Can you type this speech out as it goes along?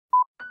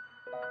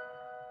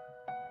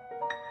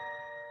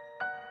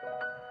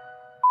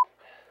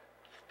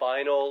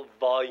Final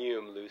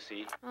volume,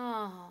 Lucy.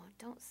 Oh,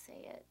 don't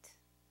say it.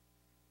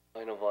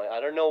 Final volume.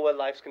 I don't know what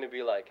life's gonna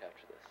be like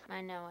after this.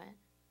 I know it.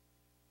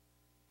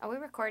 Are we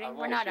recording?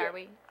 We're not, are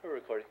we? We're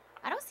recording.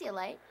 I don't see a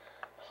light.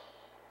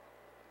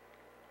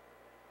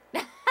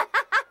 I'm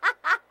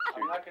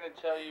not going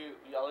to tell you.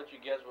 I'll let you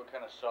guess what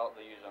kind of salt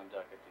they use on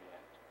duck at the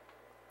end.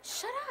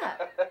 Shut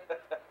up.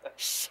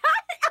 Shut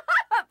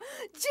up!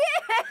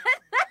 Jen!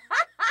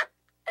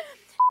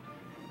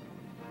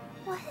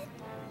 What?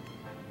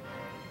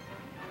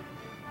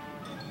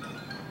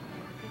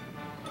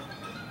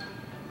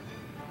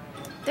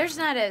 There's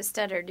not a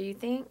stutter, do you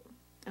think?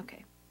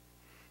 Okay.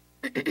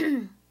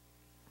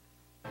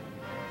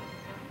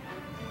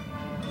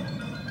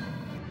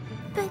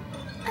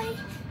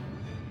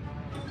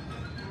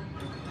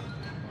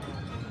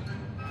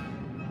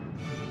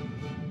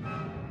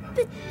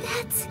 But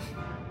that's...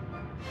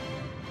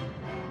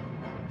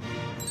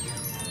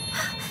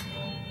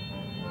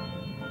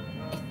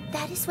 If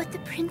that is what the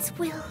prince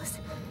wills...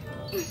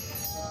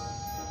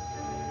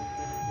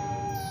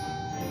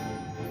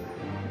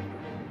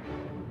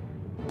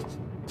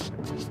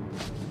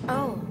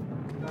 Oh.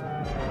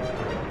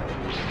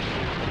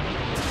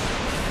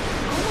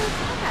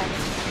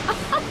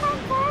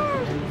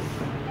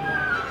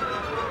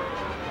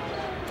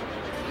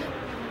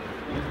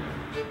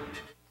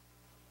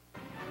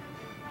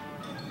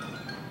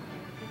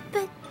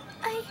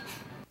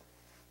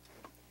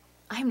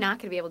 I'm not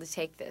going to be able to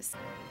take this.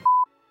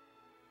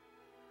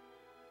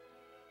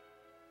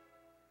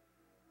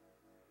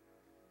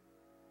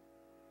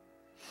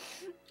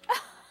 Oh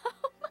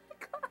my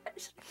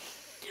gosh.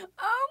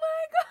 Oh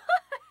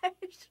my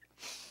gosh.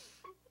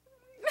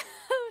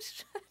 Oh,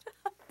 shut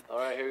up. All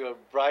right, here we go.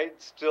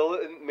 Bright, still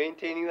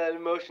maintaining that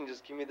emotion.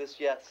 Just give me this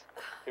yes.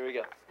 Here we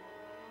go.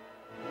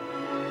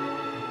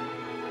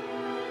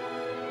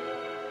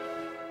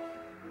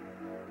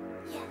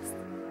 Yes.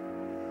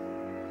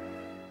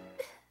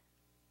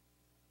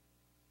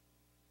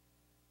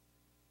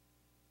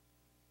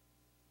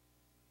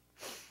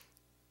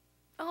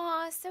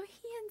 Aw, so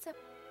he ends up...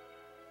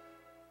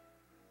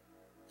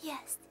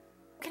 Yes.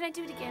 Can I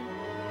do it again?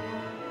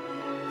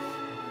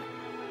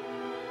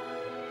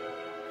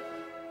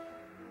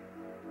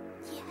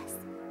 Yes.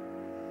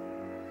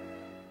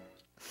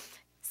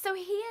 So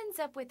he ends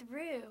up with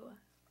Rue.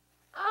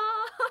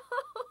 Oh.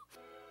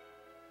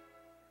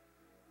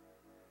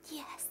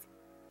 Yes.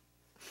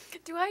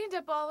 Do I end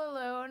up all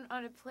alone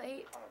on a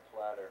plate? On a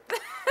platter.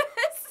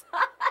 This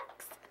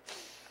sucks.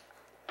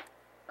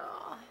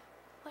 Oh,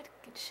 what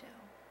a good show.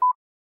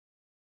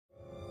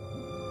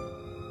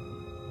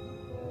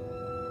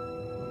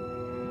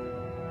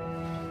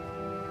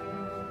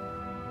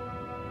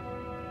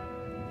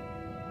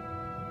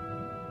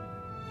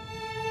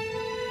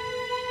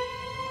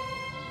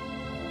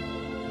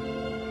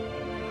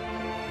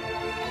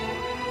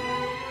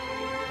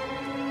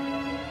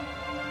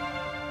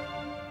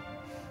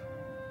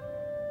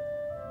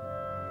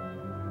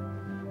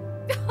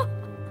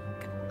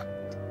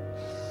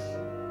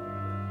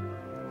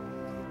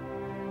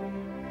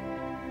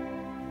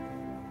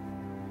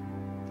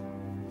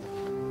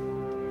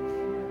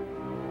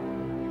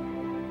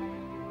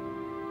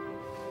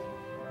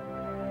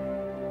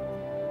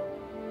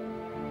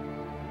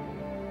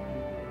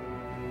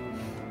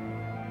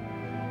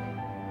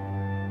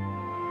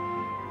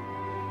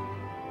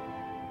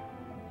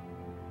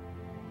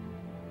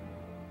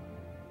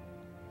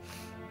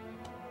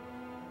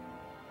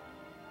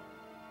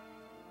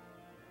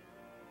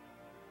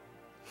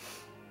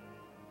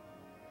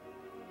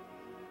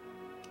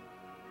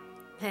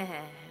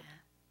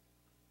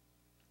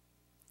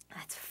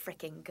 That's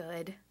freaking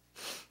good.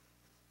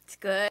 It's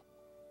good.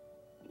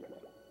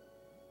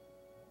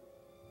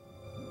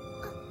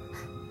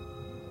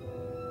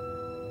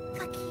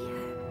 Fakir.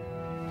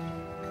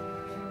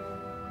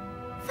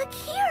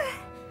 Fakir!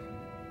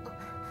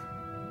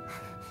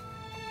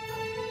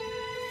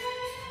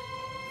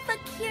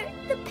 Fakir,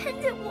 the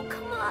pendant will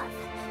come off.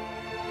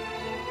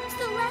 It's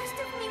the last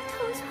of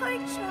Muto's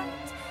heart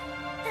shards.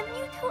 And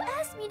Muto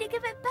asked me to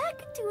give it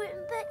back to him,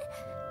 but...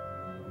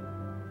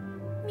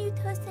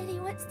 Muto said he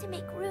wants to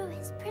make Rue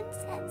his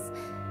princess.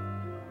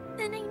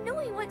 And I know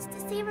he wants to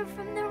save her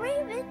from the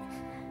raven.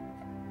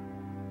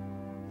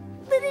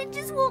 But it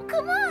just won't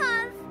come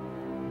off.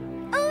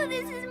 Oh,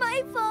 this is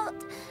my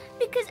fault.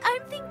 Because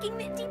I'm thinking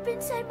that deep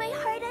inside my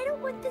heart, I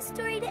don't want this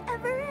story to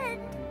ever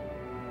end.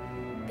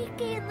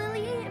 PK and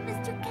Lily and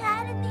Mr.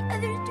 Cat and the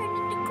others turned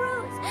into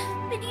crows.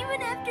 But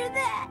even after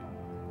that...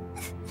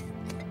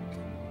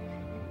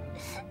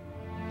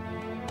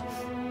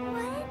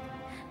 What?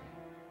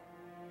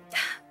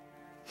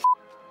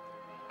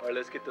 All right,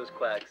 let's get those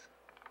quacks.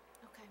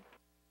 Okay.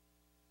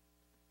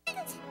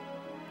 Quack,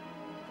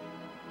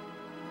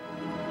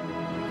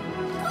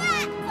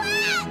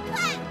 quack,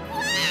 quack,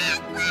 quack,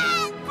 quack,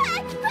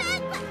 quack,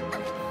 quack,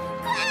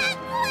 quack,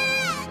 quack.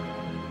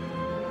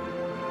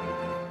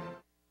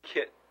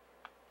 Kit.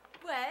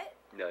 What?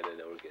 No,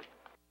 we're good.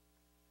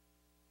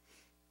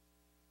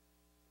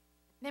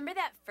 Remember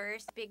that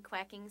first big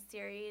quacking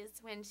series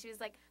when she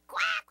was like,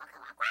 quack, quack,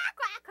 quack, quack,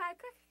 quack, quack,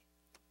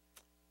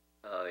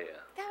 Oh, yeah.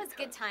 That was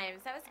good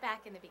times. That was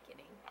back in the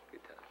beginning.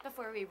 Good times.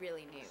 Before we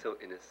really knew. So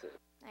innocent.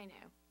 I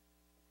know.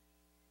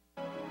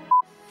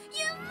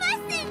 You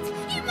mustn't!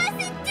 You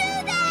mustn't do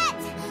that!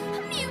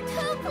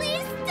 Mewtwo,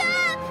 please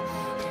stop!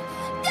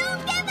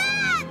 Don't give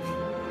up!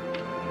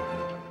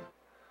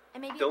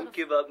 And maybe Don't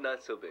give up,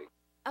 not so big.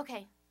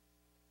 Okay.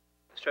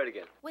 Let's try it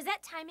again. Was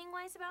that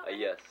timing-wise about right?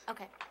 Yes.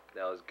 Okay.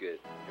 That was good.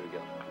 Here we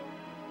go.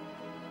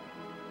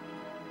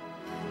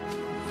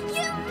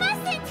 You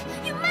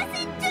mustn't! You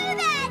mustn't do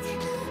that!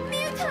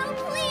 Mewtwo,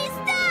 please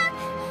stop!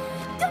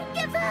 Don't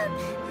give up!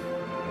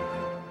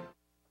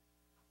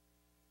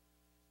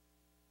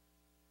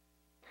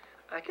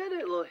 I got a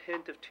little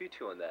hint of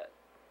Tutu on that.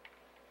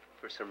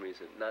 For some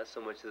reason. Not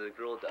so much as a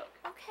girl duck.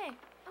 Okay.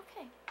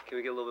 Okay. Can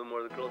we get a little bit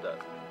more of the girl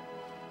duck?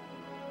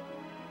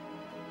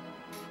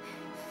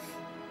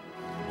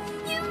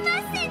 You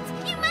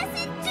mustn't! You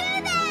mustn't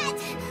do that!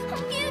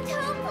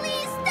 Mewtwo,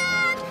 please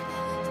stop!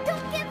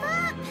 Don't give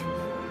up!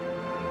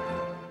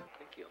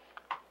 Thank you.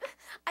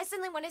 I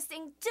suddenly want to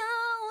sing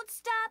Don't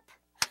Stop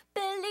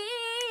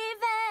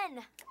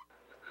Believin'.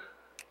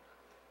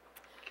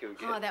 Can we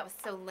get Oh, that was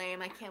so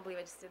lame. I can't believe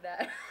I just did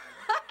that.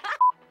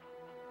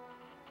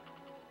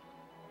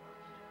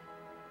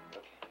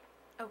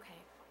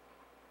 Okay.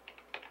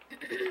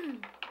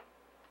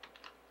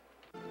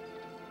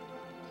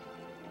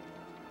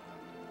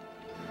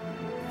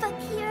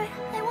 Fakir,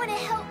 I want to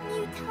help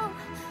Mewtwo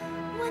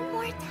one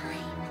more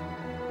time.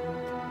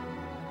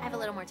 I have a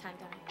little more time,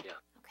 don't I? Yeah.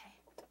 Okay.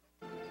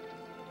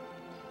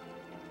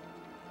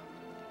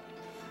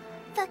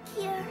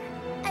 Fakir,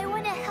 I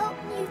want to help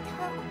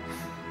Mewtwo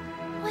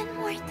one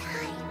more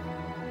time.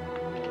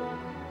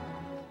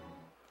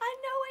 I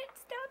know it.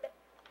 Stop it.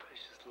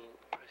 Precious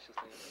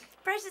lamb.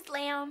 Precious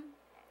lamb.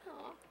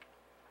 Oh,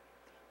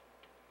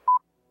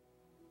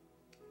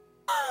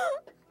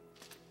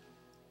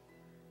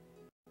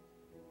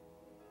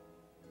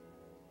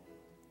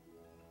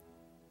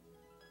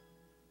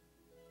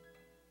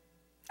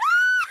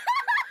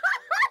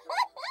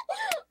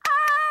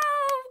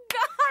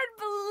 God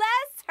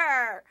bless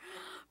her.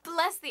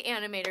 Bless the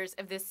animators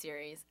of this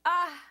series.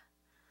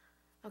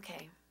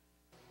 Okay.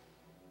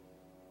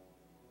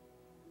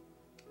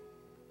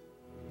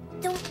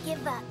 Don't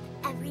give up,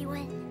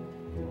 everyone.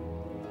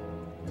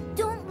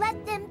 Don't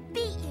let them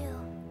beat you.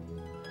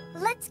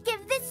 Let's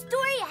give this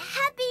story a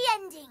happy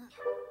ending.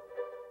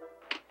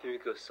 Can we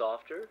go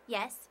softer?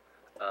 Yes.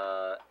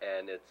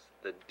 And it's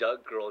the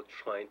duck girl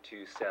trying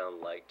to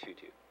sound like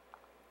Tutu.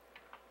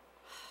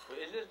 But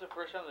is this the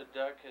first time the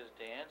duck has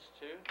danced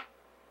too?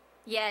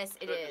 Yes,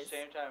 it So at is. the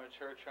same time, it's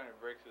her trying to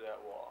break through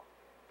that wall.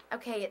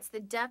 Okay, it's the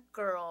duck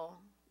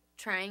girl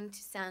trying to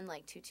sound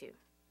like Tutu.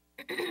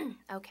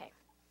 Okay.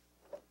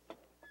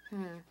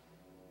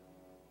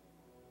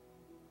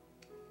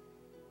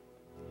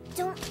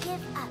 Don't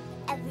give up,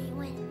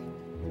 everyone.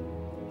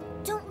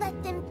 Don't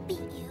let them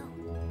beat you.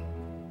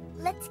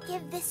 Let's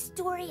give this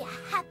story a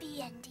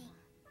happy ending.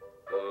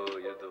 Oh,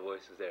 you have the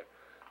voices there.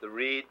 The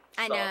reed,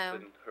 I know.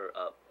 soften her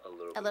up a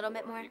little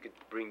bit more? You could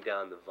bring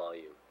down the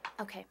volume.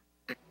 Okay.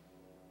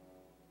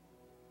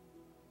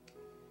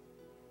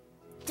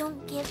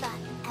 Don't give up,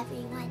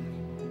 everyone.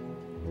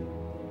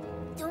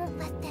 Don't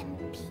let them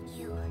beat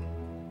you.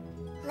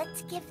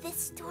 Let's give this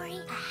story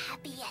a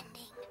happy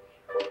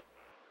ending.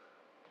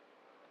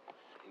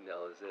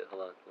 No, is it?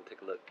 Hold on, we'll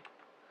take a look.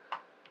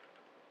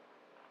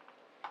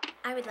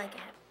 I would like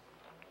it.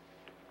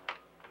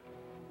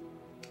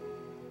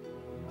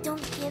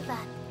 Don't give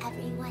up,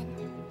 everyone.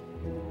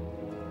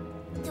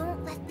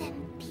 Don't let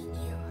them beat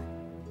you.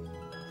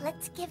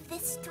 Let's give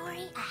this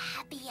story a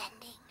happy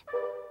ending.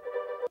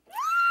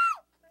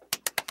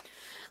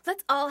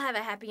 Let's all have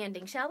a happy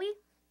ending, shall we?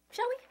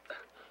 Shall we?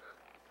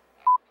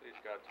 Please,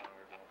 God, tell me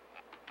we're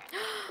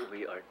done.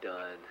 We are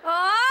done.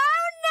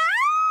 Oh,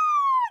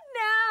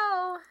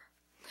 no! No!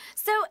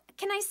 So,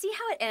 can I see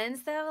how it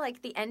ends, though?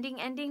 Like, the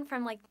ending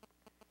from, like...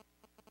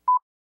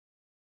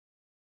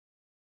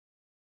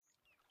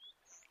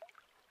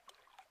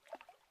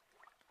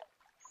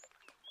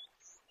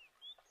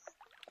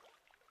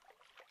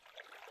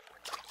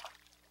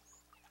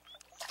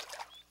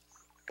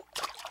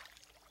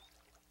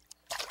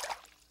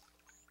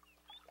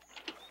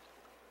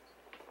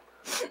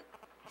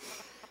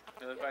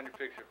 Let me find your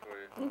picture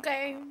for you.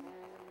 Okay.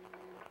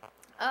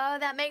 Oh,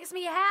 that makes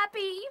me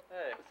happy.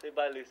 Hey, say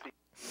bye, Lucy.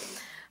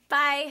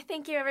 Bye.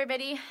 Thank you,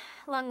 everybody.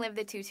 Long live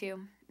the tutu.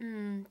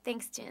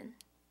 Thanks, Jen.